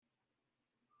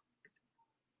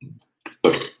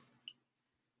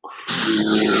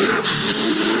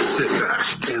Sit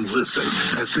back and listen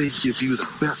as they give you the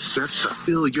best bets to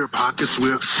fill your pockets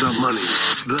with the money,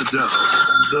 the dough,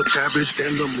 the cabbage,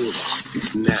 and the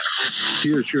moolah. Now,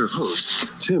 here's your hosts,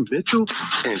 Tim Mitchell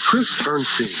and Chris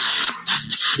Bernstein.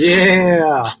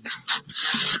 Yeah.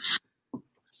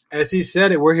 As he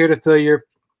said it, we're here to fill your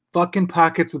fucking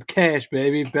pockets with cash,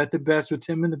 baby. Bet the best with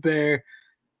Tim and the Bear.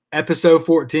 Episode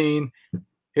 14.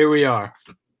 Here we are.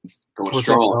 Going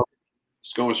strong.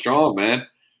 It's going strong, man.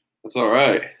 That's all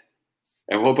right.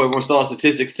 And I hope everyone saw the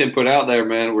statistics Tim put out there,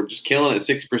 man. We're just killing it,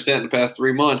 60% in the past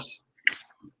 3 months.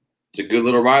 It's a good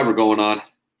little ride we're going on.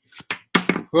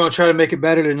 We're going to try to make it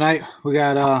better tonight. We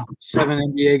got 7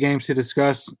 NBA games to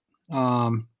discuss.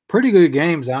 Pretty good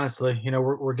games, honestly. You know,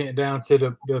 we're getting down to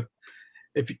the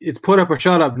if it's put up or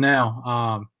shut up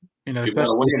now. You know,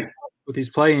 especially with these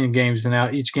playing games, and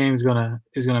now each game is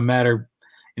gonna matter,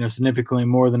 you know, significantly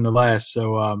more than the last.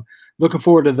 So looking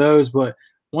forward to those. But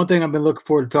one thing I've been looking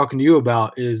forward to talking to you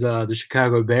about is the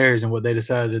Chicago Bears and what they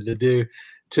decided to do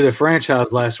to the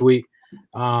franchise last week.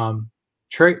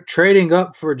 Trading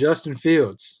up for Justin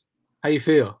Fields. How you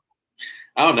feel?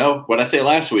 I don't know. What I said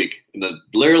last week,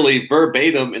 literally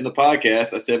verbatim in the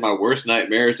podcast, I said my worst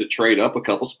nightmare is to trade up a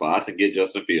couple spots and get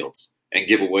Justin Fields and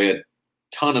give away a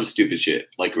ton of stupid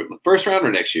shit, like the first rounder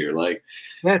next year. Like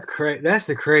that's crazy. That's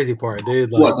the crazy part,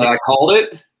 dude. Like, what, that I called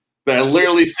it? But I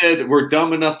literally said we're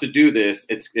dumb enough to do this.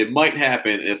 It might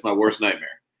happen. And it's my worst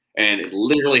nightmare, and it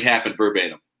literally happened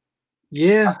verbatim.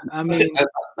 Yeah, I mean,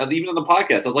 even on the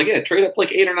podcast, I was like, yeah, trade up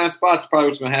like 8 or 9 spots. Probably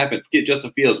what's going to happen. Get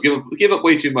Justin Fields. Give up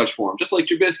way too much for him, just like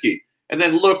Trubisky. And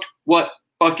then look what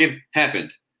fucking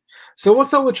happened. So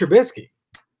what's up with Trubisky?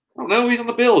 I don't know. He's on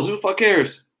the Bills. Who the fuck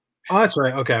cares? Oh, that's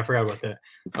right. Okay, I forgot about that.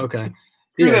 Okay,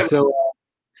 yeah. So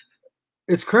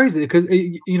it's crazy because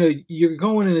you know you're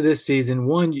going into this season.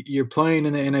 One, you're playing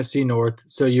in the NFC North,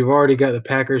 so you've already got the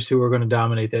Packers who are going to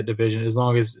dominate that division as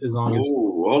long as.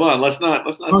 Ooh, hold on. Let's not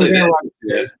say that.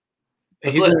 Let's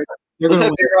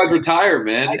have A-Rod retire,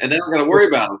 man, and then we're going to worry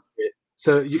about him.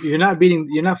 So you're not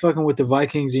fucking with the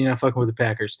Vikings, and you're not fucking with the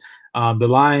Packers. The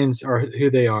Lions are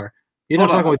who they are. You're not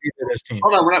fucking with either of those teams.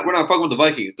 Hold on, we're not fucking with the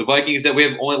Vikings. The Vikings that we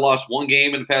have only lost 1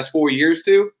 game in the past 4 years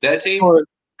to. That team.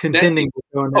 Contending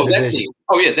that team.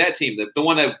 Oh yeah, that team. The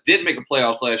one that did make the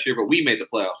playoffs last year, but we made the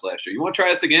playoffs last year. You want to try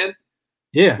this again?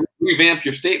 Yeah. Revamp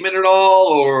your statement at all,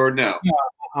 or no? Yeah,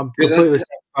 I'm completely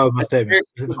satisfied with my statement.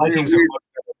 The Vikings are much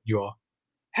better than you all.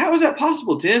 How is that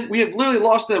possible, Tim? We have literally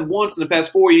lost them once in the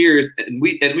past 4 years, and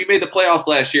we made the playoffs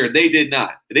last year. They did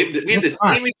not. We have the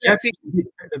same exact team.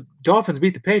 The Dolphins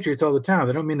beat the Patriots all the time.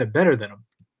 They don't mean they're better than them.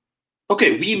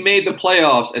 Okay, we made the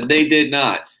playoffs, and they did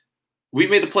not. We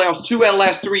made the playoffs 2 out of the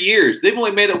last 3 years. They've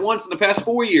only made it once in the past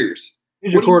 4 years.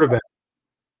 Who's your quarterback?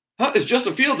 It's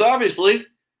Justin Fields, obviously.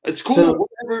 It's cool. So,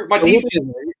 my team.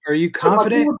 Are you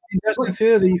confident in Justin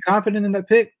Fields? Are you confident in that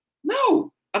pick?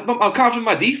 No. I'm confident in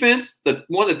my defense.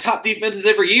 One of the top defenses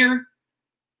every year.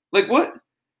 Like what?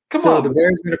 Come on. So the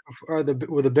Bears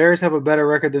will the Bears have a better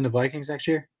record than the Vikings next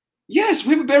year? Yes,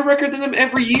 we have a better record than them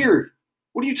every year.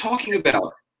 What are you talking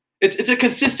about? It's a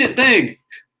consistent thing.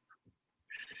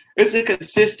 It's a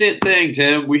consistent thing,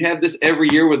 Tim. We have this every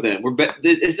year with them.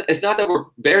 It's not that we're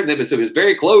better than them. It's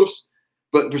very close,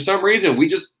 but for some reason we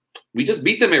just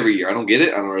beat them every year. I don't get it.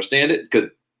 I don't understand it because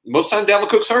most times Dalvin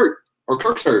Cook's hurt or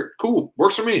Kirk's hurt. Cool,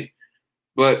 works for me.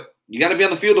 But you got to be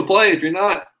on the field to play. If you're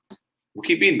not, we'll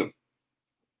keep beating them.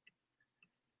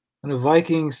 And the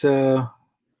Vikings were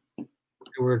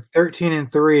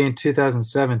 13-3 in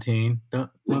 2017. Don't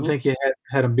think you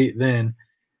had them beat then.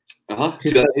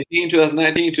 2018,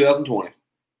 2019, 2020.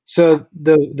 So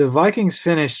the Vikings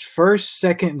finished first,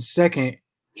 second, and second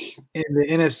in the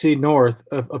NFC North,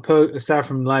 aside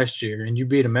from last year, and you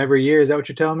beat them every year. Is that what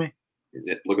you're telling me?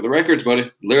 Look at the records,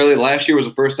 buddy. Literally, last year was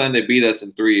the first time they beat us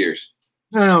in 3 years.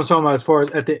 No, I'm talking about as far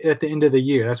as at the end of the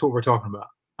year. That's what we're talking about.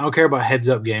 I don't care about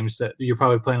heads-up games that you're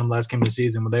probably playing them last game of the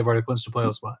season when they've already clinched a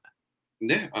playoff spot.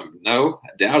 Yeah, no,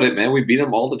 I doubt it, man. We beat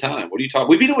them all the time. What are you talking?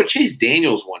 We beat them with Chase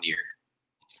Daniels 1 year.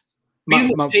 My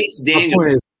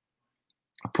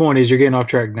point is you're getting off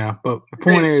track now. But the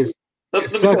point is,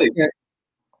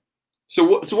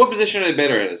 So what position are they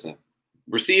better at? Is it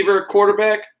receiver,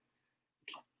 quarterback,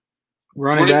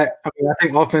 running back? I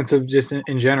think offensive, just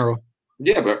in general.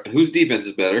 Yeah, but whose defense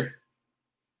is better?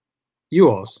 You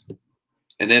all's.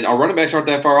 And then our running backs aren't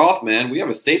that far off, man. We have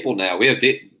a staple now. We have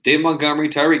Dave Montgomery,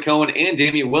 Tyreek Cohen, and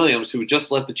Damian Williams, who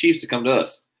just left the Chiefs to come to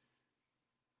us.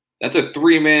 That's a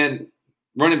 3-man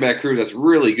running back crew that's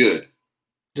really good.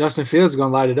 Justin Fields is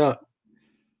going to light it up.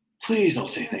 Please don't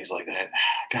say things like that.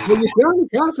 God. Well, you're sounding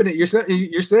confident. You're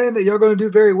saying that you're going to do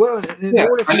very well. Yeah,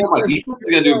 I know my defense is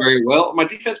going to do very well. My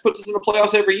defense puts us in the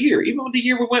playoffs every year. Even with the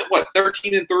year we went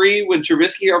 13-3 when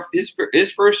Trubisky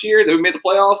his first year that we made the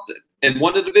playoffs and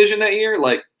won the division that year.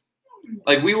 Like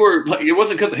we were like it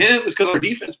wasn't because of him. It's because our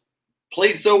defense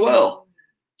played so well.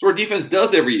 So our defense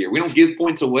does every year. We don't give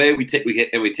points away. We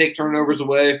take turnovers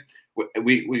away.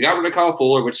 We got rid of Kyle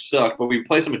Fuller, which sucked, but we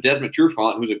replaced him with Desmond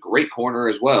Trufant, who's a great corner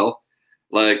as well.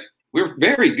 Like we're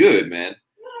very good, man.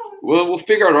 We'll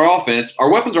figure out our offense. Our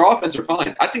weapons, our offense are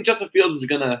fine. I think Justin Fields is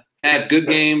going to have good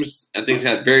games. I think he's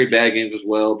had very bad games as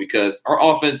well because our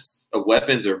offense of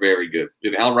weapons are very good.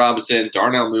 We have Allen Robinson,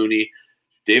 Darnell Mooney,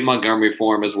 Dave Montgomery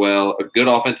for him as well. A good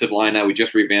offensive line that we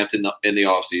just revamped in the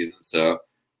offseason. So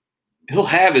he'll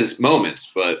have his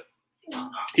moments, but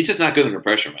he's just not good under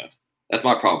pressure, man. That's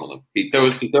my problem with him.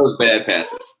 He throws bad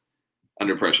passes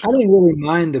under pressure. I didn't really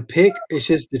mind the pick. It's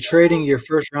just the trading your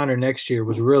first rounder next year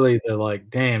was really the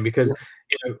damn because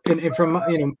and from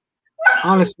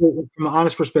honestly from an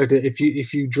honest perspective, if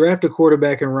you draft a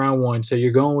quarterback in round 1, so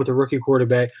you're going with a rookie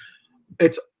quarterback,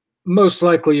 it's most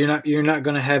likely you're not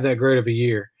going to have that great of a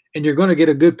year, and you're going to get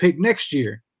a good pick next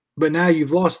year. But now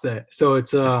you've lost that, so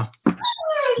it's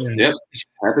Yep,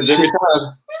 happens every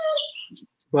time.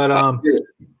 But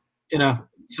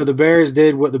so the Bears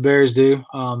did what the Bears do.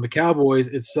 The Cowboys,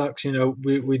 it sucks.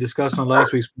 We discussed on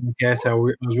last week's podcast how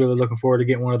I was really looking forward to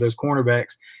getting one of those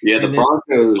cornerbacks. Yeah, the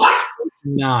Broncos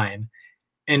 9,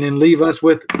 and then leave us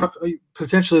with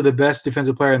potentially the best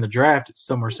defensive player in the draft.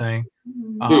 Some were saying,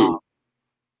 the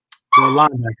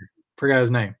linebacker. Forgot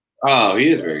his name. Oh, he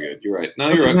is very good. You're right. No,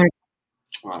 What's you're his right. name?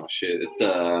 Oh shit! It's I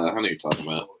know you're talking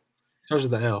about. Starts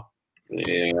with the L.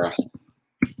 Yeah.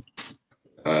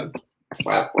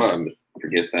 I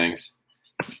forget things.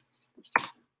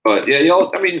 But yeah,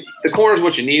 y'all. I mean, the corner's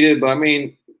what you needed, but I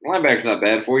mean, linebacker's not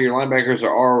bad for you. Your linebackers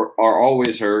are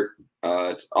always hurt.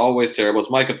 It's always terrible. It's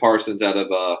Micah Parsons out of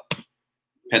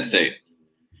Penn State.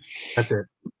 That's it.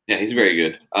 Yeah, he's very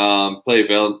good.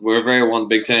 We're very well in the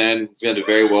Big Ten. He's gonna do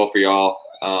very well for y'all.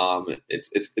 It's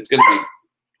gonna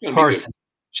be Parsons. good.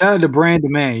 Shout out to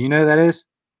Brandon Man. You know who that is?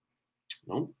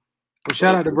 Nope. Well,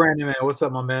 shout out to Brandon Man. What's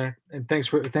up, my man? And thanks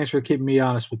for keeping me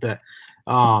honest with that.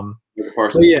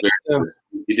 Parsons, yeah,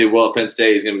 he did well at Penn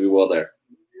State. He's going to be well there.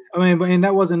 I mean, and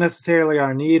that wasn't necessarily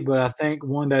our need, but I think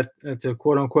one that's a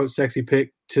quote unquote sexy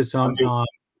pick to some.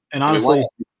 And honestly,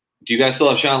 do you guys still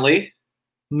have Sean Lee?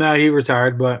 No, he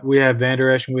retired, but we have Van Der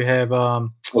Esch and we have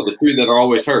the two that are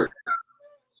always hurt.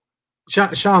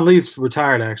 Sean Lee's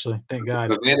retired, actually. Thank God.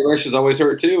 But Van Der Esch is always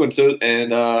hurt too, and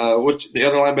which the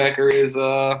other linebacker is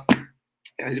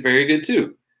he's very good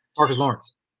too. Marcus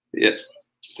Lawrence. Yeah.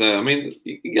 So I mean,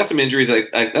 you got some injuries. Like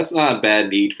that's not a bad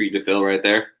need for you to fill right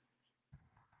there.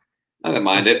 I don't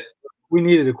mind it. We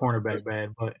needed a cornerback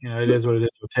bad, but it is what it is.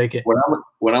 We'll take it.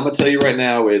 What I'm gonna tell you right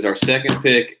now is our second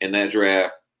pick in that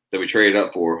draft that we traded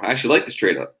up for. I actually like this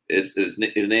trade up. His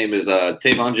name is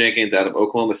Tavon Jenkins out of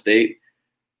Oklahoma State.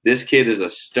 This kid is a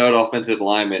stud offensive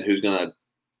lineman who's gonna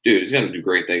do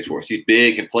great things for us. He's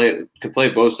big, can play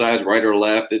both sides, right or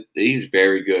left. He's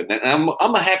very good. And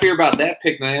I'm happier about that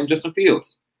pick than I am Justin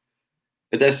Fields.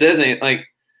 If that says anything, like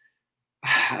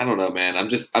I don't know, man.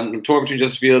 I'm torn between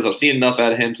Justin Fields. I've seen enough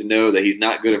out of him to know that he's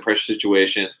not good in pressure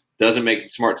situations, doesn't make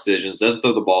smart decisions, doesn't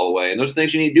throw the ball away, and those are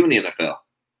things you need to do in the NFL.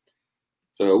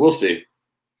 So we'll see.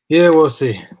 Yeah, we'll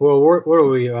see. Well, what are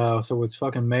we? So it's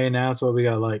fucking May now. So we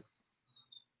got like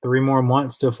 3 more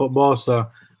months to football. So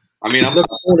I mean, I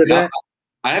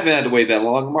haven't had to wait that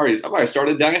long. I've already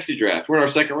started a dynasty draft. We're in our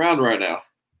second round right now.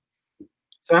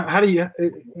 So how do you? I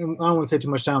don't want to say too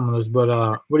much time on this, but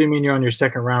what do you mean you're on your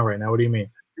second round right now? What do you mean?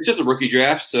 It's just a rookie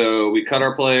draft, so we cut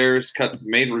our players,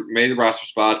 made the roster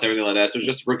spots, everything like that. So it's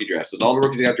just a rookie draft. So it's all the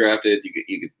rookies that got drafted.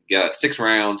 You got 6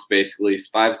 rounds, basically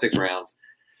 5, 6 rounds,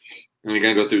 and we're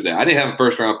gonna go through that. I didn't have a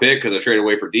first round pick because I traded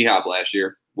away for D-Hop last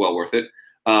year. Well worth it.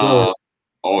 Oh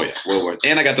yeah, well worth it.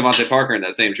 And I got Devontae Parker in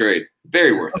that same trade.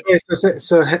 Very worth it. Okay,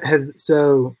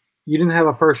 so you didn't have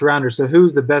a first rounder. So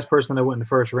who's the best person that went in the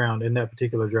first round in that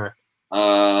particular draft?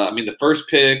 I mean, the first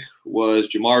pick was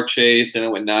Jamar Chase, and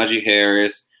it went Najee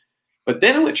Harris, but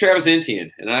then it went Travis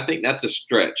Etienne, and I think that's a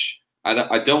stretch.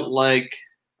 I don't like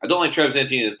Travis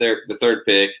Etienne the third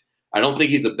pick. I don't think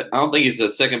he's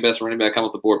the second best running back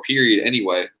off the board. Period.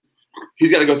 Anyway,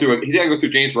 he's got to go through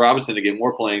James Robinson to get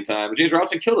more playing time. But James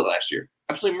Robinson killed it last year.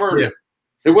 Absolutely murdered it.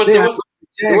 There wasn't.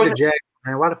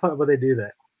 Man, why the fuck would they do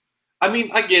that? I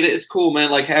mean, I get it. It's cool, man.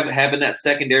 Like having that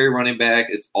secondary running back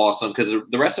is awesome because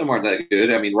the rest of them aren't that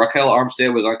good. I mean, Raquel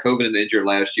Armstead was on COVID and injured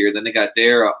last year. Then they got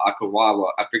Dare Akawawa.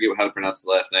 I forget how to pronounce his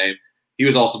last name. He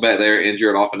was also back there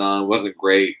injured off and on. Wasn't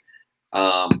great.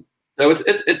 So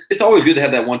it's always good to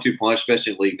have that 1-2 punch,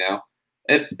 especially in league now.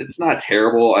 It's not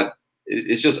terrible.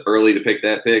 It's just early to pick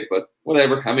that pick, but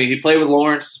whatever. I mean, he played with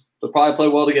Lawrence. They'll probably play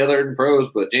well together in pros,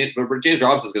 but James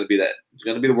Robinson is going to be that. He's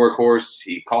going to be the workhorse.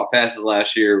 He caught passes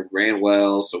last year, ran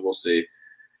well, so we'll see.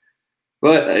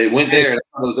 But it went there. It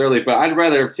was early, but I'd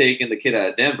rather have taken the kid out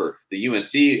of Denver, the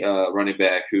UNC running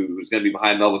back, who's going to be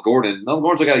behind Melvin Gordon. Melvin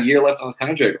Gordon's got a year left on his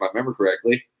contract, if I remember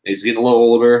correctly. He's getting a little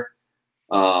older.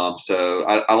 So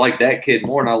I like that kid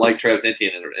more, and I like Travis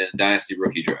Etienne in a dynasty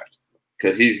rookie draft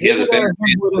because he has a better.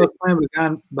 Who else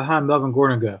playing behind Melvin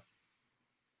Gordon go?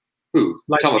 Who?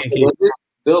 Like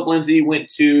Philip Lindsay went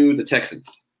to the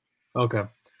Texans. Okay.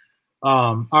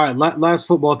 All right. Last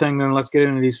football thing, then let's get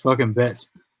into these fucking bets.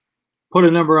 Put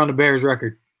a number on the Bears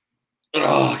record.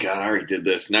 Oh God, I already did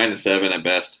this. 9-7 at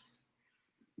best.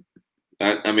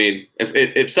 I mean,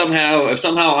 if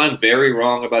somehow I'm very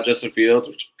wrong about Justin Fields,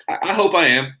 which I hope I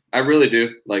am, I really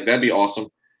do. Like that'd be awesome.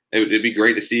 It'd be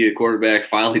great to see a quarterback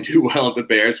finally do well at the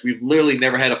Bears. We've literally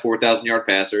never had a 4,000-yard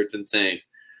passer. It's insane.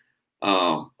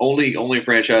 Only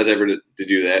franchise ever to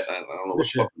do that. I don't know what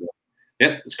the fuck.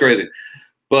 Yeah, it's crazy.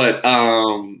 But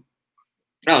I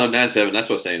don't know, 9-7. That's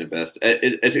what's saying it best.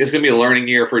 It's going to be a learning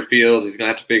year for Fields. He's going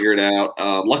to have to figure it out.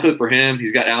 Luckily for him,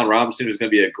 he's got Allen Robinson, who's going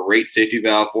to be a great safety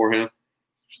valve for him.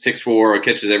 6'4",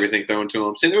 catches everything thrown to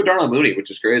him. Same thing with Darnell Mooney,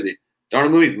 which is crazy.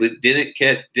 Darnell Mooney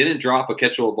didn't drop a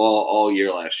catchable ball all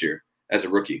year last year as a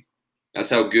rookie. That's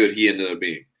how good he ended up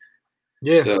being.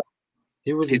 Yeah, so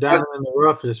he was a diamond in the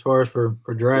rough as far as for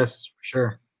dress, for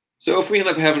sure. So if we end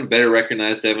up having a better record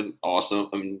 9-7,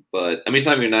 awesome. But it's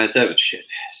not even 9-7. Shit,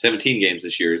 17 games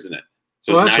this year, isn't it?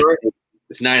 So that's right.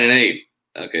 It's 9-8.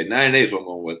 Okay, 9-8 is what I'm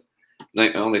going with.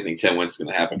 I only think 10 wins is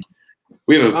going to happen.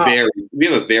 We have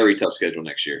a very tough schedule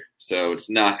next year, so it's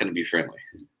not going to be friendly.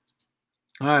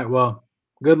 All right, well,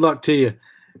 good luck to you.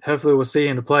 Hopefully, we'll see you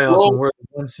in the playoffs when we're the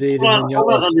 1 seed. Hold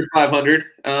on, under 500.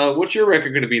 What's your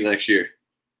record going to be next year?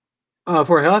 If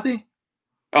we're healthy.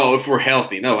 Oh, if we're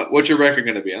healthy. No, what's your record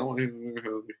going to be? I don't want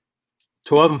to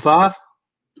 12-5.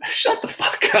 Shut the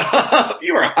fuck up.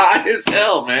 You are high as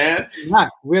hell, man.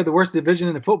 We have the worst division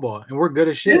in the football, and we're good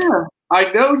as shit. Yeah,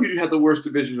 I know you have the worst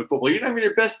division in football. You're not even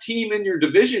your best team in your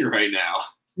division right now.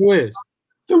 Who is?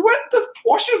 The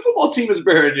Washington football team is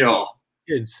better than y'all.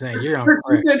 You're insane. You're on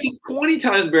Your defense is 20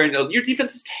 times better than y'all. Your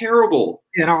defense is terrible.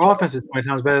 Yeah, and our offense is 20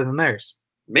 times better than theirs.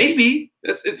 Maybe.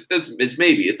 It's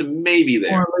maybe. It's a maybe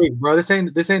there. League, bro. This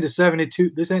ain't the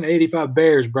 72. This ain't 85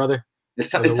 Bears, brother. It's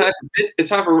time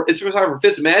for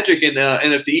Fitzmagic in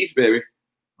NFC East, baby.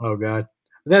 Oh God,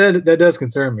 that does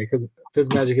concern me because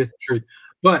Fitzmagic is the truth.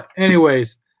 But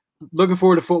anyways, looking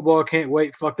forward to football. Can't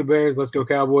wait. Fuck the Bears. Let's go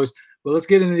Cowboys. But let's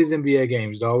get into these NBA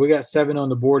games, dog. We got 7 on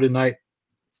the board tonight.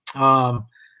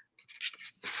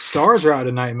 Stars are out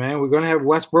tonight, man. We're gonna have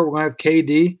Westbrook. We're gonna have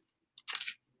KD.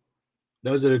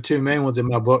 Those are the 2 main ones in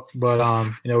my book. But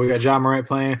we got John Morant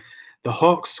playing. The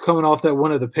Hawks coming off that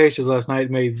win of the Pacers last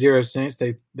night made 0 sense.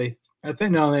 They I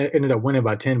think they only ended up winning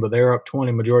by 10, but they were up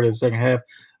 20 majority of the second half.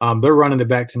 They're running it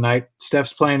back tonight.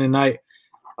 Steph's playing tonight.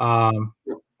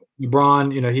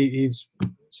 LeBron, he's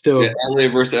still LA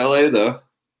versus LA though.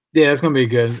 Yeah, it's gonna be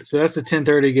good. So that's the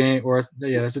 10:30 game,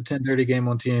 that's a 10:30 game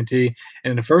on TNT.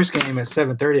 And the first game at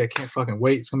 7:30, I can't fucking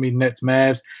wait. It's gonna be Nets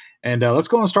Mavs, and let's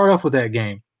go and start off with that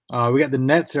game. We got the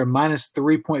Nets. They're minus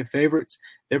 3-point favorites.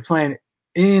 They're playing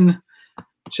in.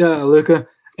 Shout out to Luka.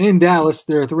 In Dallas,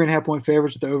 they're 3.5-point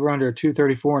favorites with the over-under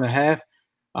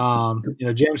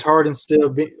 234.5. James Harden's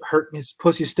still hurt. His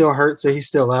pussy's still hurt, so he's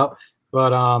still out.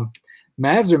 But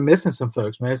Mavs are missing some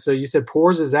folks, man. So you said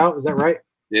Porzingis is out. Is that right?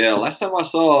 Yeah, last time I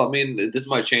saw, this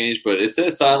might change, but it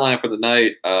says sideline for the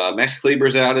night. Max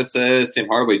Kleber's out, it says. Tim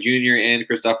Hardaway Jr. and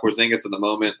Kristaps Porzingis at the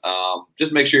moment.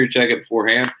 Just make sure you check it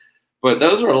beforehand. But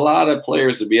those are a lot of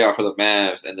players to be out for the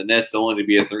Mavs, and the Nets only to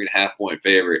be a 3.5-point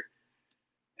favorite.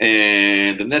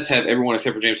 And the Nets have everyone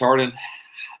except for James Harden.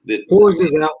 Porzingis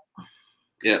is out.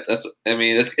 Yeah,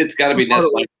 it's got to be Nets.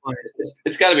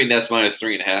 It's got to be Nets minus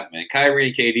 3.5, man. Kyrie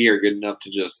and KD are good enough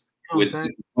to just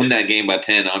win that game by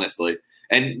 10, honestly.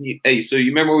 And hey, so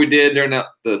you remember what we did during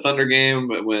the Thunder game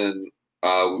when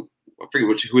I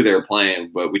forget who they were playing,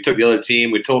 but we took the other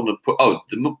team. We told them to put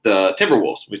the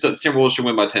Timberwolves. We said the Timberwolves should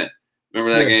win by 10.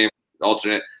 Remember that game?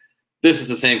 Alternate. This is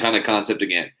the same kind of concept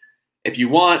again. If you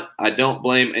want, I don't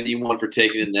blame anyone for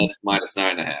taking the Nets minus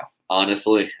 9.5.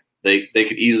 Honestly, they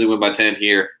could easily win by 10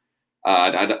 here.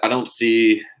 I don't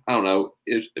see. I don't know.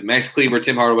 If Max Kleber,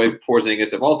 Tim Hardaway,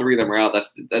 Porzingis, if all 3 of them are out,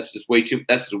 that's just way too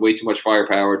much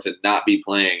firepower to not be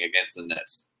playing against the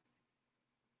Nets.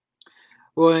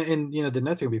 Well, and the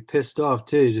Nets are gonna be pissed off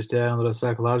too, just to add a little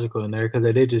psychological in there because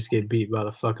they did just get beat by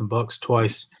the fucking Bucks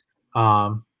twice.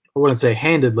 I wouldn't say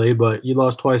handedly, but you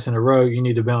lost twice in a row. You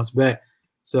need to bounce back.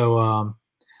 So,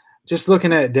 just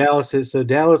looking at Dallas, so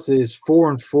Dallas is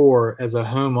 4-4 as a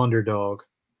home underdog.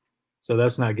 So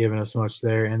that's not giving us much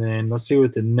there. And then let's see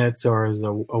what the Nets are as a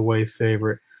away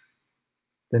favorite.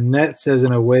 The Nets as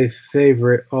an away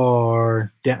favorite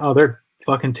are they're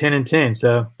fucking 10-10.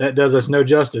 So that does us no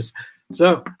justice.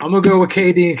 So I'm gonna go with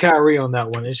KD and Kyrie on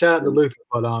that one. And shout out to Luka,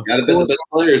 but got to be the best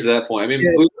players at that point.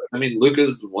 I mean,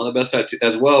 Luka's one of the best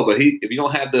as well. But if you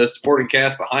don't have the supporting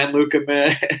cast behind Luka,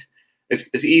 man,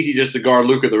 it's easy just to guard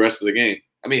Luka the rest of the game.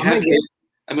 I mean,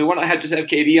 why not just have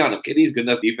KD on him? KD's good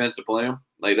enough defense to play him.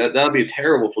 Like that'd be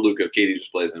terrible for Luka if KD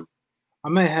just plays him. I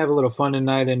may have a little fun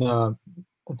tonight, and I'm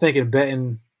thinking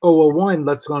betting. Oh well, one.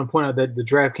 Let's go and point out that the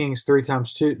DraftKings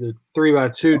 3x2, the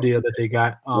 3x2 deal that they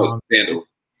got. FanDuel.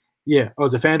 Yeah. Oh,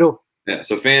 is it FanDuel? Yeah.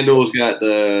 So FanDuel's got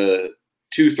the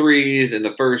 2 threes in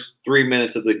the first 3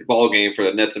 minutes of the ball game for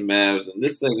the Nets and Mavs, and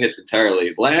this thing hits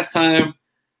entirely. Last time,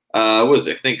 what was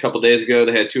it? I think a couple days ago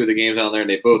they had 2 of the games on there, and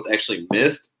they both actually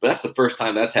missed. But that's the first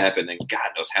time that's happened in God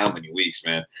knows how many weeks,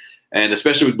 man. And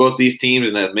especially with both these teams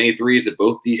and that many threes that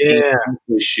both these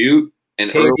teams shoot.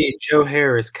 And KD, Joe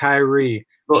Harris, Kyrie.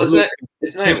 Well,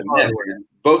 it's not even that.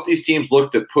 Both these teams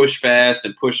look to push fast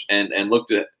and push and look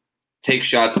to take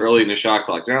shots early in the shot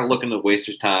clock. They're not looking to waste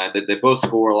their time. They both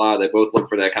score a lot. They both look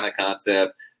for that kind of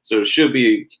concept. So it should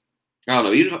be, I don't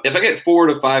know, even if I get 4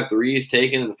 to 5 threes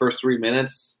taken in the first 3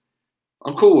 minutes,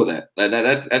 I'm cool with that.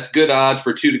 That's good odds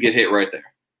for 2 to get hit right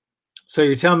there. So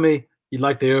you're telling me you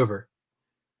like the over?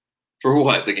 For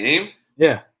what, the game?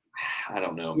 Yeah. I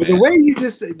don't know, man. The way you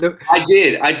just I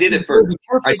did it first.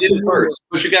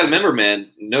 But you got to remember, man,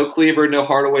 no Kleber, no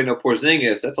Hardaway, no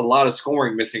Porzingis. That's a lot of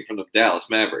scoring missing from the Dallas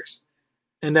Mavericks.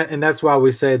 And that's why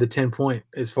we say the 10-point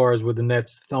as far as with the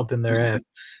Nets thumping their ass.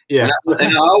 Yeah.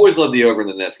 And I always love the over in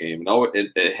the Nets game.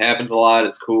 It happens a lot.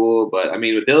 It's cool. But, I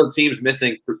mean, with the other teams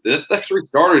missing, that's 3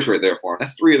 starters right there for them.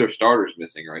 That's 3 of their starters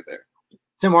missing right there.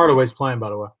 Tim Hardaway's playing, by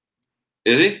the way.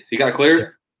 Is he? He got cleared? Yeah.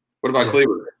 What about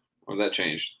Kleber? Or that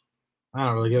changed? I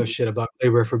don't really give a shit about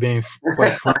Kleber for being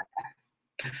quite frank.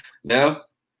 No?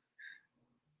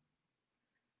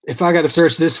 If I got to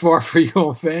search this far for you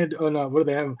on fan, oh no, what do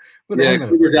they have?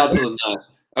 Kleber's out to the nuts.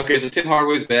 Okay, so Tim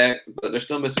Hardaway's back, but they're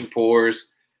still missing Pores.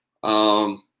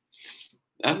 I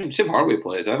mean, Tim Hardaway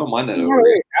plays. I don't mind that.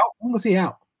 When was he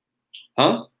out?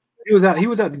 Huh? He was out. He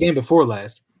was out the game before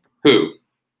last. Who?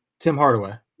 Tim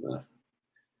Hardaway.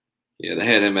 Yeah, they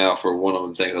had him out for one of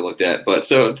them things I looked at. But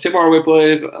so Tim Hardaway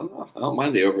plays. I don't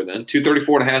mind the over then.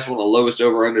 234.5 is one of the lowest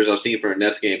over-unders I've seen for a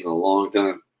Nets game in a long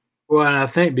time. Well, and I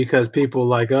think because people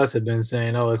like us have been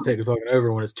saying, "Oh, let's take the fucking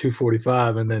over" when it's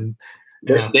 245, and then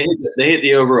they hit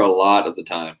the over a lot of the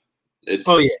time. It's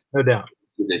no doubt,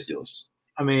 ridiculous.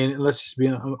 I mean, let's just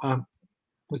be.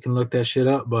 We can look that shit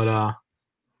up, but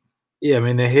yeah, I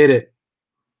mean they hit it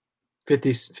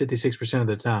 56% of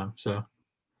the time, so.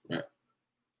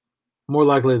 More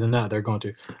likely than not, they're going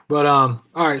to. But all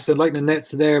right. So like the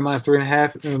Nets there, minus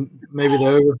 3.5, maybe the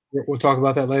over. We'll talk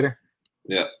about that later.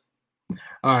 Yeah.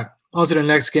 All right. On to the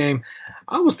next game.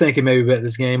 I was thinking maybe bet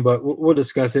this game, but we'll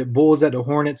discuss it. Bulls at the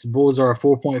Hornets. Bulls are a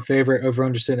 4-point favorite. Over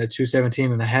under sitting at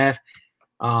 217.5.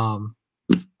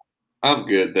 I'm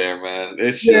good there, man.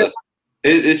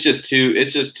 It's just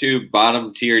two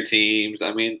bottom tier teams.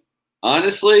 I mean,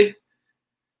 honestly.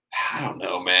 I don't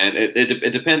know, man.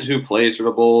 It depends who plays for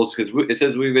the Bulls because it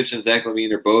says Vucevic and Zach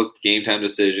LaVine are both game time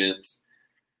decisions.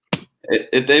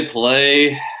 If they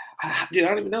play, dude, I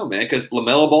don't even know, man. Because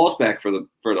LaMelo Ball's back for the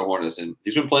Hornets and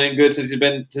he's been playing good since he's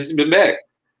been back.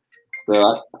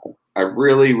 So I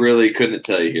really, really couldn't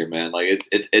tell you here, man. Like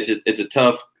it's a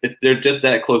tough. They're just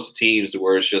that close to teams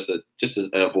where it's just an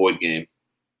avoid game.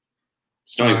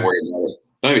 Just don't even worry about it.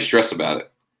 Don't even stress about it.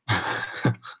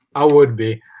 I would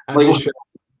be.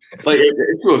 Like if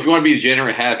you want to be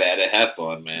degenerate, have at it, have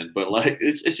fun, man. But like,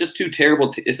 it's just two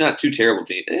terrible. It's not two terrible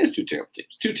teams. It is two terrible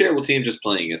teams. Two terrible teams just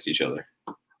playing against each other.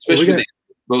 Especially they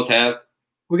both have.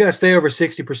 We got to stay over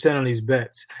 60% on these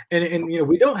bets, and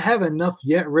we don't have enough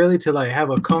yet really to like have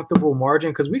a comfortable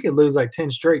margin because we could lose like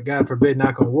 10 straight. God forbid,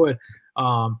 knock on wood.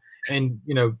 And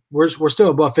we're still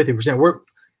above 50%.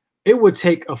 It would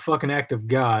take a fucking act of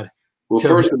God. Well,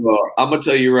 first of all, I'm gonna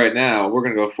tell you right now, we're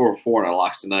gonna go 4-4 on our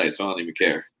locks tonight, so I don't even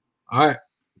care. All right.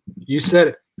 You said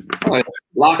it. All right.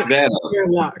 Lock that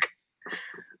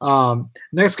up.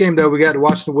 Next game, though, we got the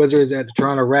Washington Wizards at the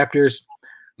Toronto Raptors.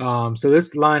 So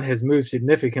this line has moved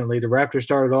significantly. The Raptors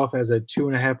started off as a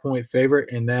 2.5-point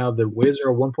favorite, and now the Wizards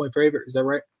are a 1-point favorite. Is that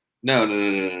right? No.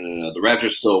 The Raptors are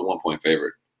still a 1-point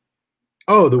favorite.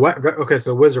 Oh, okay,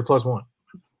 so Wizard +1.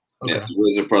 Okay. Yeah, the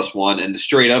Wizards are +1, and the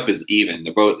straight up is even.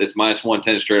 They're both it's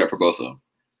 -110 straight up for both of them.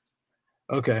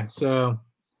 Okay, so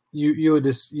you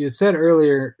had said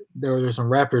earlier there were some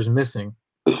Raptors missing.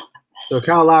 So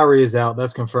Kyle Lowry is out.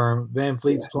 That's confirmed. Van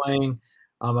Fleet's playing.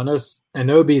 I know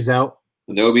Anunoby's out.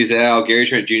 Anunoby's out. Gary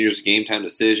Trent Jr.'s game time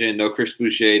decision. No Chris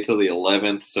Boucher till the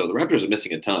 11th. So the Raptors are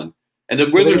missing a ton. And the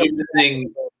Wizards are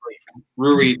missing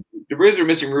Rui. The Wizards are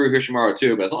missing Rui Hachimura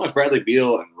too. But as long as Bradley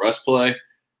Beal and Russ play,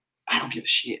 I don't give a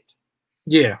shit.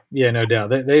 Yeah, no doubt.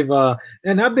 They've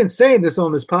and I've been saying this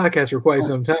on this podcast for quite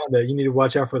some time that you need to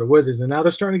watch out for the Wizards, and now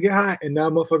they're starting to get hot, and now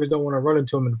motherfuckers don't want to run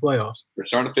into them in the playoffs. They're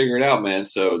starting to figure it out, man.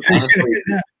 So honestly,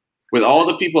 with all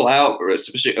the people out,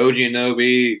 especially OG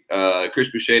Anunoby,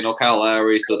 Chris Boucher, no Kyle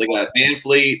Lowry, so they got Van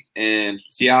Fleet and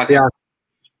Siakam.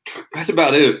 That's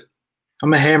about it.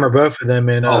 I'm gonna hammer both of them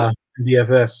in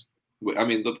DFS. I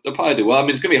mean, they'll probably do well. I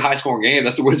mean, it's gonna be a high scoring game.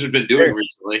 That's what the Wizards been doing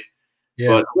recently.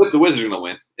 Yeah. But the Wizards are going to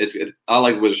win. I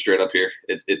like the Wizards straight up here.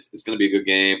 It's going to be a good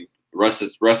game. Russ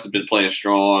has been playing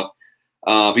strong.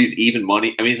 He's even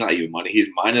money. I mean, he's not even money. He's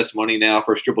minus money now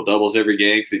for triple doubles every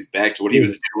game because he's back to what he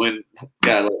was doing.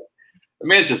 God, the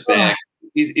man's just back.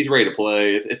 He's ready to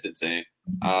play. It's insane.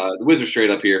 The Wizards straight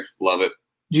up here. Love it.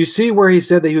 Did you see where he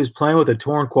said that he was playing with a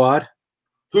torn quad?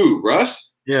 Who,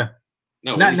 Russ? Yeah.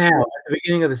 No, not now. At the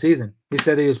beginning of the season, he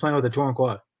said that he was playing with a torn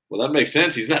quad. Well, that makes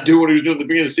sense. He's not doing what he was doing at the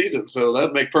beginning of the season, so that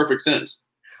would make perfect sense.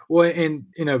 Well, and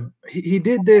he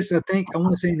did this. I think I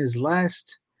want to say in his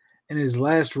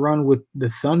last run with the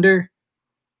Thunder,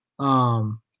 but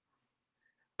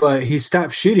he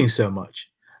stopped shooting so much.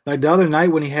 Like the other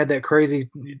night when he had that crazy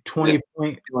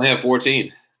 20-point. He only had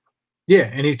 14. Yeah,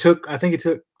 and he took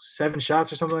 7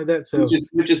 shots or something like that. So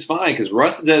which is fine because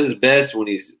Russ is at his best when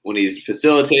he's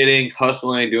facilitating,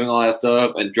 hustling, doing all that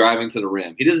stuff, and driving to the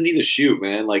rim. He doesn't need to shoot,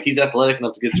 man. Like he's athletic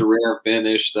enough to get to the rim,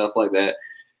 finish, stuff like that.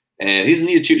 And he doesn't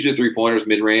need to shoot 3-pointers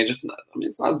mid range. It's not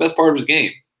the best part of his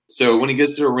game. So when he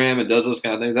gets to the rim and does those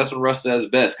kind of things, that's when Russ is at his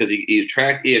best because he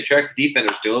attracts the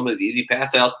defenders to him. It's easy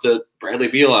pass outs to Bradley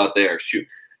Beal out there. Shoot,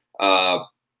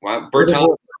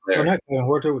 Bertans there.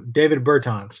 David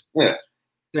Bertans. Yeah.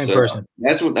 Same person.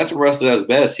 That's when Russ does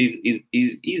best.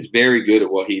 He's very good at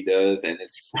what he does, and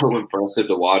it's so impressive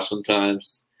to watch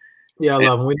sometimes. Yeah, I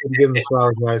love him. We need to give him his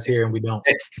flowers guys here, and we don't.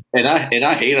 And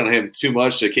I hate on him too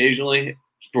much occasionally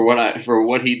for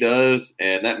what he does,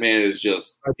 and that man is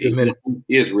just he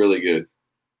is really good.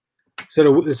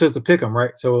 So it's to pick him,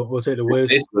 right? So we'll take the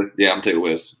Wiz. Yeah, I'm taking the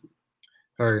Wiz.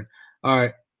 All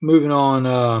right. Moving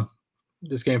on.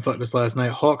 This game fucked us last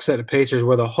night. Hawks at the Pacers,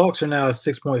 where the Hawks are now a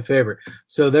 6-point favorite.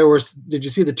 So did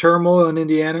you see the turmoil in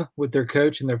Indiana with their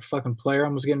coach and their fucking player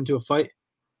almost getting into a fight?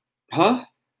 Huh?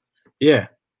 Yeah.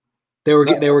 They were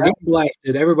getting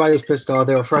blasted. Everybody was pissed off.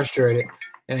 They were frustrated.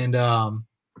 And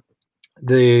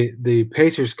the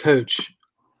Pacers coach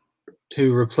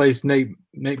to replace Nate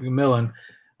McMillan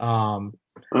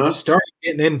started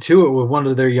getting into it with one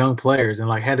of their young players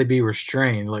and had to be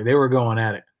restrained. Like they were going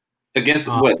at it. Against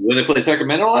what? When they played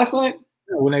Sacramento last night?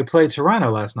 When they played Toronto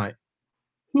last night.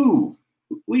 Who?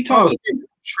 What are you talking about?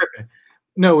 Tripping.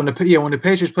 No, when the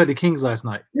Pacers played the Kings last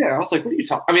night. Yeah, I was like, what are you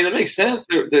talking? I mean, it makes sense.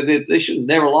 They should have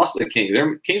never lost to the Kings.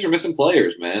 Their Kings are missing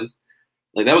players, man.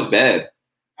 Like that was bad.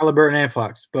 Halliburton and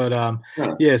Fox, but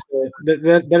yeah. So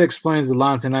that explains the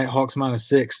line tonight. Hawks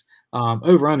 -6.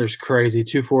 Over under is crazy,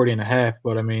 240.5.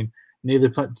 But I mean, neither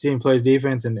team plays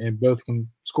defense, and both can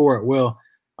score at will.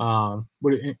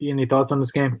 Any thoughts on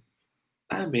this game?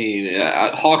 I mean,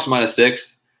 Hawks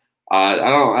 -6. I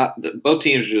don't. Both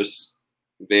teams are just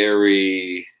they're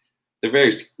very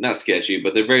not sketchy,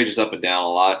 but they're very just up and down a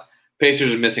lot.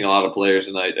 Pacers are missing a lot of players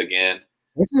tonight again.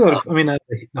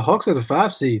 The Hawks are the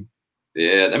 5 seed.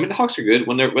 Yeah, I mean the Hawks are good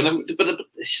but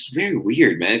it's just very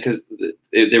weird, man, because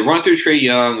they run through Trae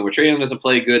Young, and when Trae Young doesn't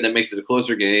play good, that makes it a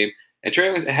closer game. And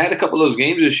Trae Young had a couple of those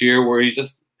games this year where he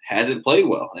just hasn't played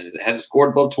well and hasn't scored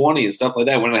above 20 and stuff like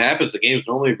that. When it happens, the game's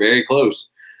normally very close.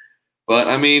 But,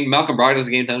 I mean, Malcolm Brogdon's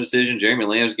a game-time decision. Jeremy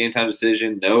Lamb's a game-time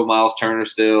decision. No Miles Turner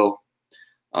still.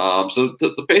 So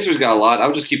the Pacers got a lot. I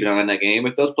would just keep an eye on that game.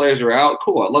 If those players are out,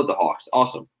 cool. I love the Hawks.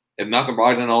 Awesome. If Malcolm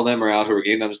Brogdon and all them are out who are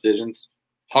game-time decisions,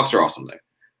 Hawks are awesome there.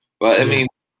 But, I mean,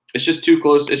 it's just too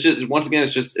close. It's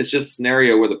just a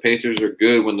scenario where the Pacers are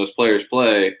good when those players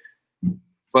play,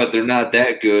 but they're not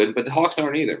that good. But the Hawks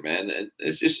aren't either, man.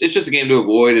 It's just a game to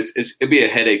avoid. It'd be a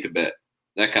headache to bet,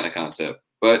 that kind of concept.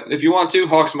 But if you want to,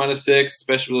 Hawks -6,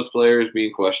 especially with those players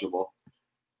being questionable.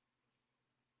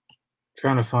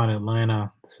 Trying to find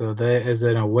Atlanta. So they, as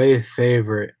an away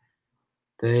favorite,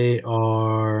 they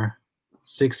are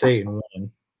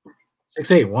 6-8-1.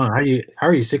 6-8-1. How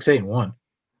are you 6-8-1?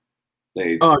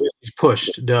 They Oh, I guess he's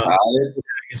pushed. Duh. tied it.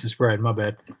 Against the spread. My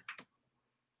bad.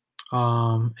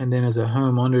 And then as a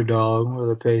home underdog, what are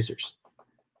the Pacers?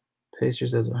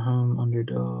 Pacers as a home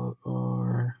underdog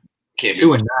are Can't be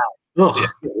 2-9. Ugh. Yeah,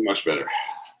 can't be much better.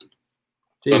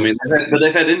 Jesus. I mean, but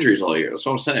they've had injuries all year. That's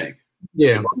what I'm saying.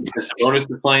 Yeah.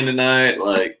 Sabonis is playing tonight.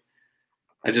 Like,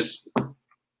 I just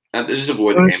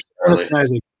avoid the game early.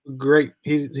 Sabonis is great.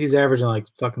 He's averaging like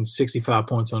fucking 65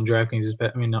 points on DraftKings.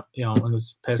 In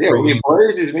his past Yeah, three when he games.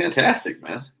 plays, he's fantastic,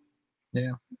 man.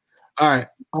 Yeah. All right.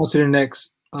 On to the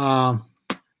next.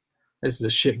 This is a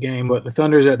shit game, but the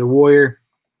Thunder's at the Warrior.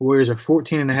 Warriors are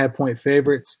 14.5-point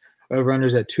favorites.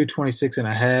 Over-unders at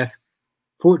 226.5.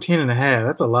 14.5.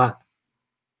 That's a lot.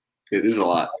 It is a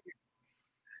lot.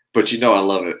 But I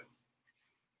love it.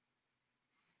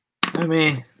 I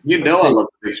mean, I love the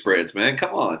big spreads, man.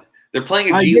 Come on. They're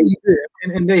playing a G League.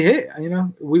 And they hit.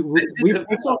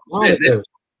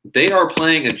 They are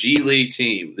playing a G League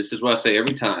team. This is what I say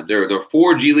every time. There are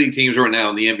 4 G League teams right now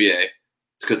in the NBA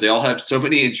because they all have so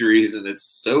many injuries and it's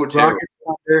so terrible.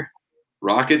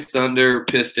 Rockets, Thunder,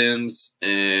 Pistons,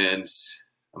 and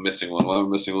I'm missing one. Why am I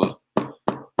missing one?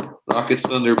 Rockets,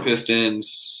 Thunder,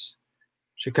 Pistons.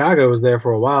 Chicago was there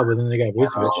for a while, but then they got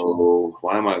Vucevic. Oh,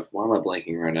 why am I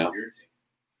blanking right now? What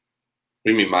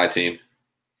do you mean my team?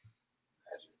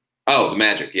 Oh, the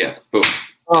Magic. Yeah. Boom.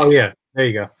 Oh yeah. There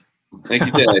you go. Thank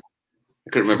you, Dad. I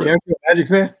couldn't remember. You're a Magic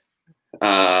fan?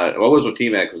 What was when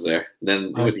T-Mac was there?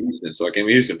 Then he went to Houston, so I became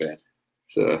a Houston fan.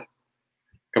 So,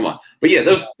 come on. But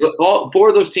yeah, all 4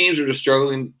 of those teams are just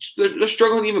struggling. They're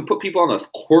struggling to even put people on the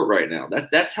court right now.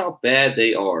 That's how bad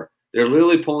they are. They're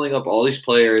literally pulling up all these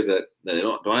players that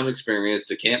don't have experience,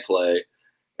 that can't play,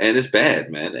 and it's bad,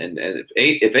 man. And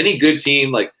if any good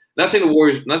team, like not saying the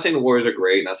Warriors are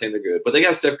great, not saying they're good, but they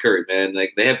got Steph Curry, man.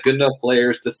 Like they have good enough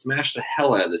players to smash the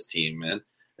hell out of this team, man.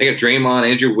 They got Draymond,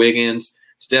 Andrew Wiggins,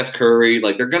 Steph Curry.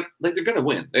 Like they're gonna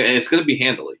win. And it's gonna be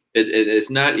handily. It's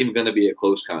not even gonna be a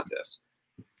close contest.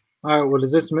 All right. Well,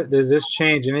 does this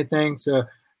change anything? So,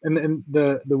 and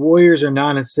the Warriors are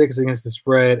 9-6 against the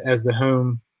spread as the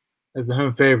home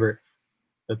favorite.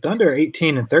 The Thunder are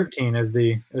 18-13 as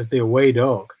the away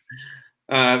dog.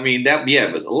 I mean but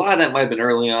a lot of that might have been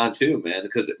early on too, man.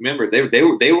 Because remember, they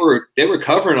were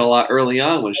covering a lot early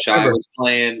on when Shai was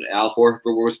playing, Al Horford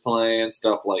was playing,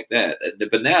 stuff like that.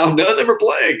 But now none of them are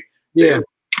playing. Yeah,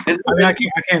 and I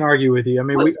can't argue with you. I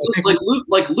mean,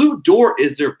 Lou Dort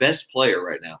is their best player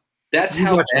right now. That's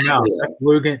how bad they are. That's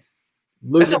Lugan.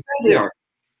 That's how bad they are.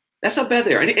 That's how bad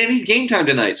they are. And he's game time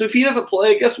tonight. So if he doesn't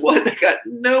play, guess what? They got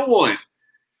no one.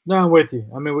 No, I'm with you.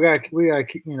 I mean, we got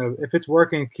if it's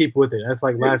working, keep with it. That's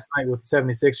like last night with the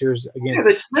 76ers against. Yeah,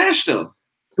 they smashed them.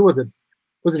 Who was it?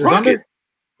 Was it the Thunder?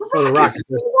 The Rockets.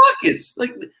 The Rockets.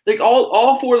 Like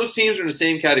all 4 of those teams are in the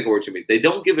same category to me. They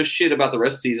don't give a shit about the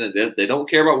rest of the season. They don't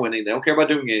care about winning. They don't care about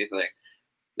doing anything.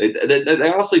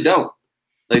 They honestly don't.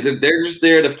 Like they're just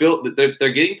there to fill. They're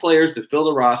getting players to fill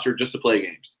the roster just to play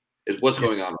games. Is what's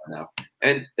going on right now.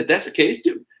 And if that's the case,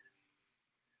 dude.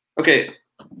 Okay.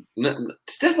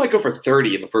 Steph might go for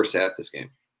 30 in the first half of this game.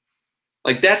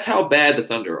 Like, that's how bad the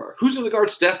Thunder are. Who's going to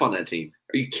guard Steph on that team?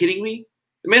 Are you kidding me?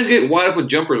 The man's getting wide open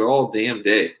jumpers all damn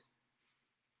day.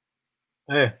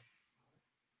 Hey,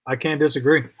 I can't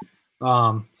disagree.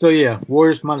 So, yeah,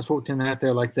 Warriors minus 14 out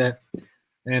there like that.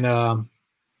 And on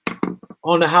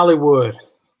to Hollywood.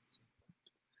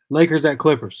 Lakers at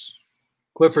Clippers.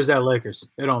 Clippers at Lakers.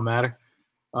 It don't matter.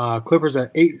 Clippers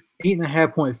at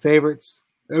 8.5-point favorites.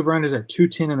 Over-unders at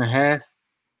 210.5.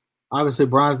 Obviously,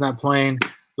 Bron's not playing.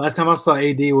 Last time I saw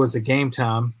AD was a game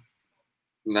time.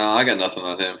 No, I got nothing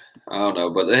on him. I don't know,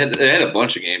 but they had a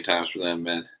bunch of game times for them,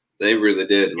 man. They really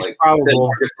did. Like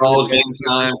Marcus Paul's game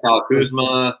time, Kyle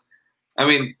Kuzma. I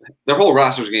mean, their whole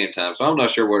roster's game time, so I'm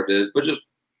not sure what it is. But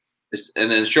and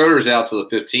then Schroeder's out till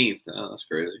the 15th. Oh, that's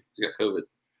crazy. He's got COVID.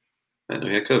 I know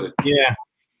he had COVID. Yeah.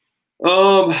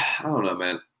 I don't know,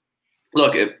 man.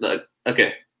 Look,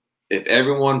 if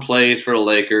everyone plays for the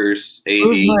Lakers, AD,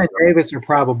 Kuzma and Davis are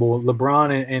probable.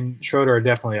 LeBron and Schroeder are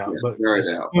definitely out. Yeah, they're out.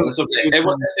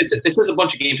 It's just a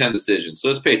bunch of game time decisions. So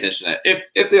let's pay attention to that.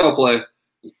 If they all play,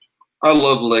 I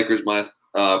love the Lakers minus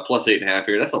plus 8.5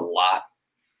 here. That's a lot.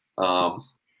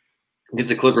 Against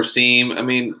the Clippers team. I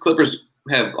mean, Clippers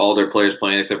have all their players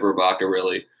playing except for Ibaka,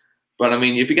 really. But I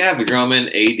mean, if you have Drummond,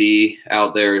 AD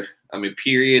out there, I mean,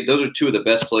 period. Those are 2 of the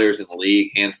best players in the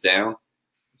league, hands down.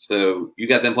 So you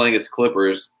got them playing against the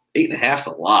Clippers. 8.5's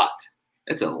a lot.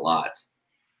 It's a lot.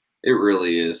 It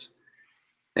really is.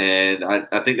 And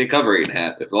I think they cover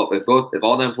 8.5. If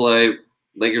all them play,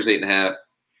 Lakers 8.5.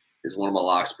 is one of my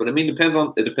locks. But I mean, it depends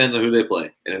on who they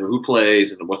play and who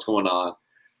plays and what's going on.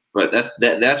 But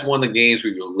that's one of the games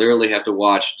where you literally have to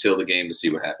watch till the game to see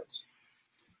what happens.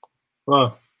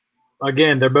 Well,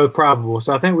 again, they're both probable.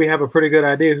 So I think we have a pretty good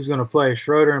idea who's going to play.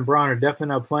 Schroeder and Braun are definitely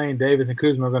not playing. Davis and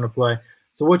Kuzma are going to play.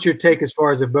 So what's your take as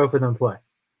far as if both of them play?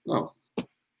 Oh,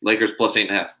 Lakers plus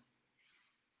 8.5.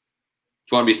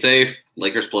 If you want to be safe,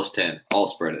 Lakers plus 10. All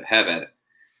spread it. Have at it.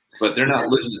 But they're not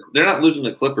losing. They're not losing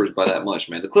the Clippers by that much,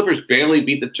 man. The Clippers barely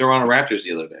beat the Toronto Raptors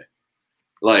the other day.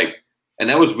 And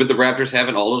that was with the Raptors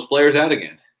having all those players out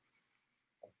again.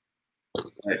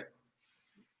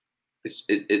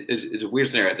 It's a weird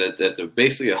scenario. It's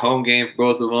basically a home game for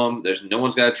both of them. There's no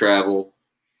one's got to travel.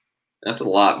 That's a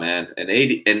lot, man. And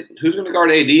who's going to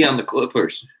guard AD on the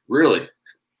Clippers? Really?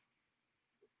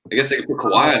 I guess they could put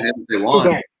Kawhi on him if they want.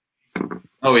 Zubac.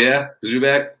 Oh yeah,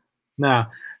 Zubac. No,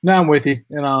 I'm with you.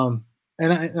 And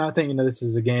I think this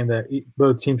is a game that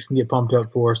both teams can get pumped up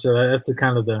for. So that's the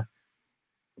kind of the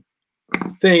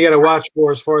thing you got to watch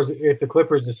for as far as if the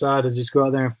Clippers decide to just go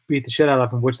out there and beat the shit out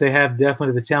of them, which they have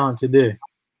definitely the talent to do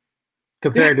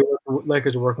compared to what the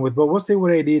Lakers are working with. But we'll see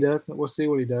what AD does. We'll see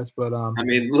what he does. But I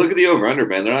mean, look at the over/under,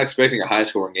 man. They're not expecting a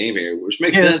high-scoring game here, which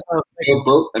makes sense.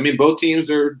 Both teams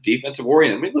are defensive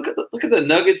oriented. I mean, look at the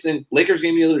Nuggets and Lakers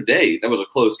game the other day. That was a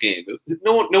close game.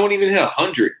 No one even hit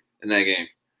 100 in that game.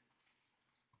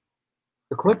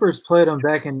 The Clippers played them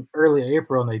back in early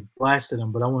April, and they blasted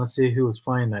them. But I want to see who was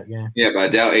playing that game. Yeah, but I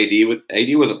doubt AD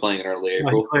wasn't playing in early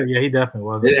April. He definitely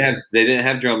was. They didn't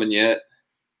have Drummond yet.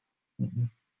 Mm-hmm.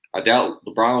 I doubt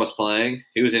LeBron was playing.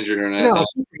 He was injured during that time. I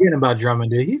keep forgetting about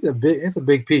Drummond, dude. It's a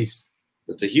big piece.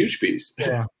 It's a huge piece.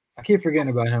 Yeah, I keep forgetting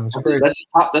about him.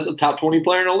 That's a top 20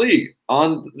 player in the league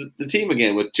on the team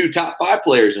again with 2 top 5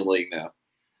 players in the league now.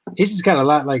 He's just got a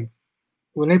lot. Like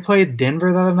when they played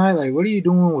Denver the other night, like what are you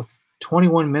doing with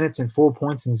 21 minutes and 4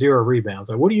 points and 0 rebounds?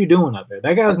 Like what are you doing out there?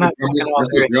 That guy's not.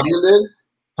 That's what Drummond did.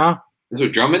 Huh? That's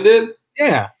what Drummond did.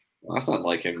 Yeah. Well, that's not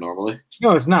like him normally.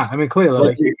 No, it's not. I mean,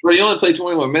 clearly. But he only played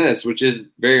 21 minutes, which is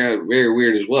very, very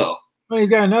weird as well. Well, he's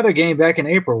got another game back in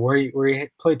April where he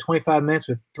played 25 minutes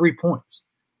with 3 points.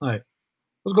 Like,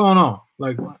 what's going on?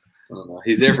 Like, I don't know.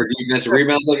 He's there for defensive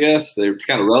rebounds, I guess. They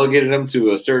kind of relegated him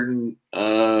to a certain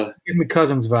gives me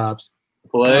Cousins vibes.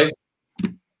 Play.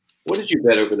 What did you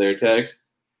bet over there, Tags?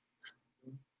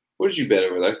 What did you bet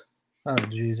over there? Oh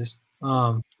Jesus.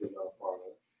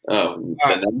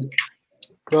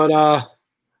 But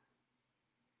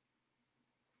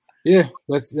yeah,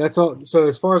 that's all. So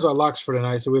as far as our locks for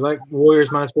tonight, so we like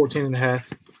Warriors minus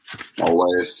 14.5.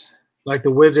 Always. Like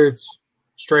the Wizards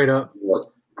straight up.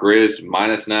 Grizz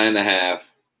minus 9.5.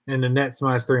 And the Nets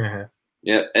minus 3.5.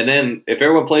 Yeah, and then if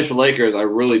everyone plays for Lakers, I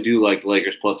really do like the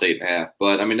Lakers plus 8.5.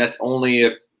 But I mean that's only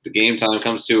if the game time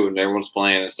comes to and everyone's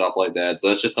playing and stuff like that. So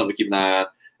that's just something to keep an eye on.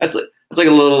 That's like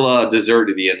a little dessert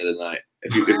at the end of the night.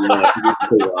 If you put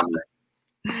it on there.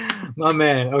 My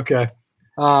man. Okay.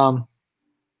 So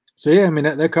yeah, I mean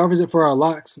that covers it for our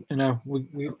locks.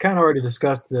 We kind of already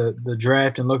discussed the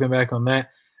draft and looking back on that.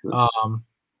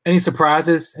 Any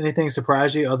surprises? Anything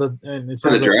surprise you? Other than it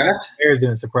sounds like the Bears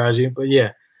didn't surprise you, but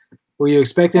yeah, were you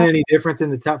expecting any difference in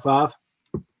the top 5?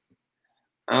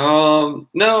 No.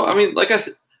 I mean, like I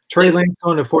said, Trey Lance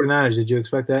going to 49ers. Did you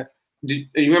expect that? You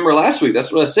remember last week?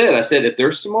 That's what I said. I said if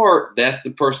they're smart, that's the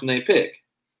person they pick.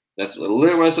 That's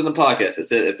literally what I said in the podcast. I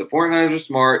said if the 49ers are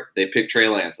smart, they pick Trey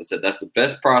Lance. I said that's the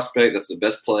best prospect, that's the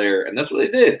best player, and that's what they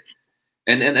did.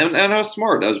 And I was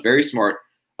smart. That was very smart.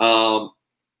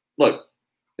 Look,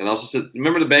 and also said,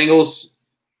 remember the Bengals?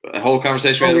 A whole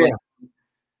conversation we had about,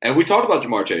 and we talked about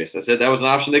Jamar Chase. I said that was an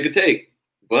option they could take,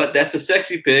 but that's the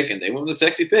sexy pick, and they went with the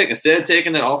sexy pick instead of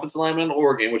taking that offensive lineman in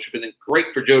Oregon, which would have been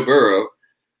great for Joe Burrow.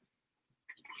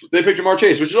 They picked Jamar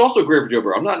Chase, which is also great for Joe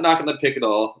Burrow. I'm not knocking that pick at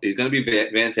all. He's going to be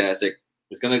fantastic.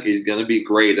 He's going to be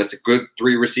great. That's a good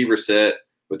 3 receiver set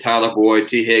with Tyler Boyd,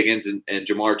 T. Higgins, and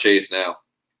Jamar Chase now.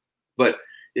 But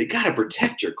you got to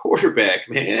protect your quarterback,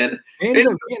 man. They ended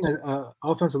up getting an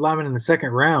offensive lineman in the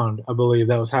 2nd round, I believe,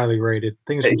 that was highly rated. I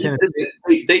think it's from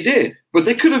Tennessee. They did, but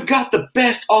they could have got the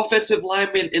best offensive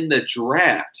lineman in the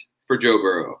draft for Joe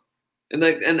Burrow, and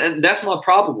that's my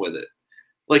problem with it.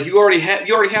 Like you already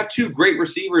have 2 great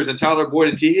receivers in Tyler Boyd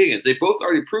and T. Higgins. They both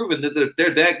already proven that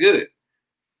they're that good.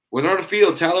 When on the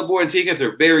field, Tyler Boyd and T. Higgins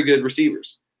are very good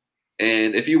receivers.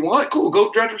 And if you want, cool,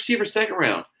 go draft receiver 2nd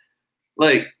round.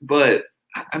 But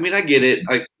I mean, I get it.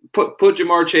 Like put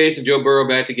Jamar Chase and Joe Burrow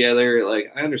back together.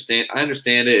 Like I understand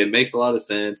it. It makes a lot of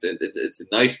sense. It's a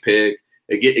nice pick.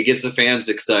 It gets the fans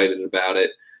excited about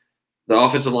it. The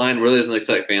offensive line really doesn't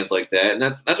excite fans like that, and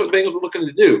that's what the Bengals were looking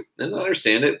to do. And I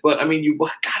understand it, but I mean, you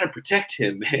got to protect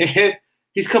him, man.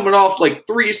 He's coming off like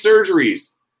 3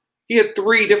 surgeries. He had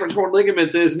 3 different torn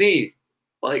ligaments in his knee.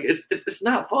 Like it's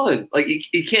not fun. Like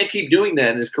he can't keep doing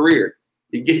that in his career.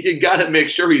 You got to make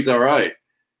sure he's all right.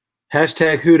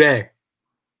 Hashtag who dey.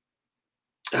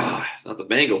 It's not the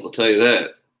Bengals, I'll tell you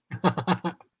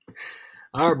that.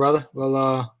 All right, brother.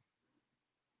 Well,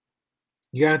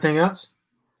 you got anything else?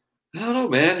 I don't know,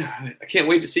 man. I can't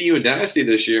wait to see you in Dynasty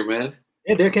this year, man.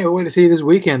 Yeah, I can't wait to see you this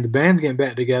weekend. The band's getting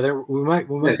back together. We might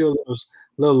do a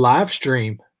little live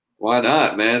stream. Why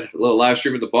not, man? A little live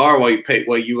stream at the bar while you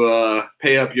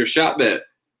pay up your shot bet.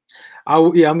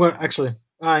 I'm going to actually.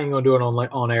 I ain't gonna do it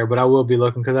on air, but I will be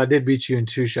looking because I did beat you in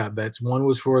 2 shot bets. One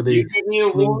was for the. You gave me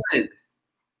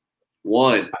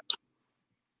one.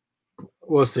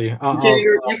 We'll see. You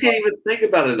can't even think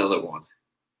about another one.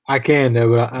 I can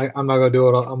though, but I'm not gonna do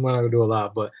it. I'm not gonna do a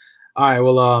lot. But all right,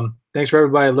 well, thanks for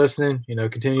everybody listening.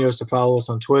 Continue to follow us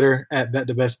on Twitter at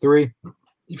BetTheBest3.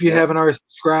 If you haven't already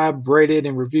subscribed, rated,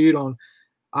 and reviewed on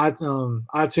iTunes,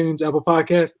 Apple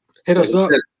Podcasts, hit us up.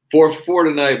 4 for 4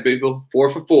 tonight, people.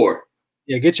 4 for 4.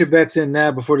 Yeah, get your bets in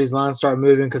now before these lines start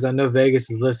moving because I know Vegas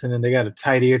is listening. They got a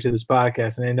tight ear to this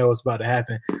podcast and they know what's about to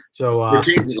happen. So we're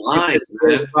changing lines,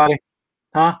 man. Everybody.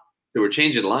 Huh? So we're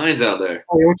changing lines out there.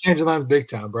 Oh, we're changing lines big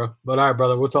time, bro. But all right,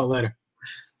 brother, we'll talk later.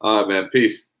 All right, man.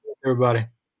 Peace. Everybody.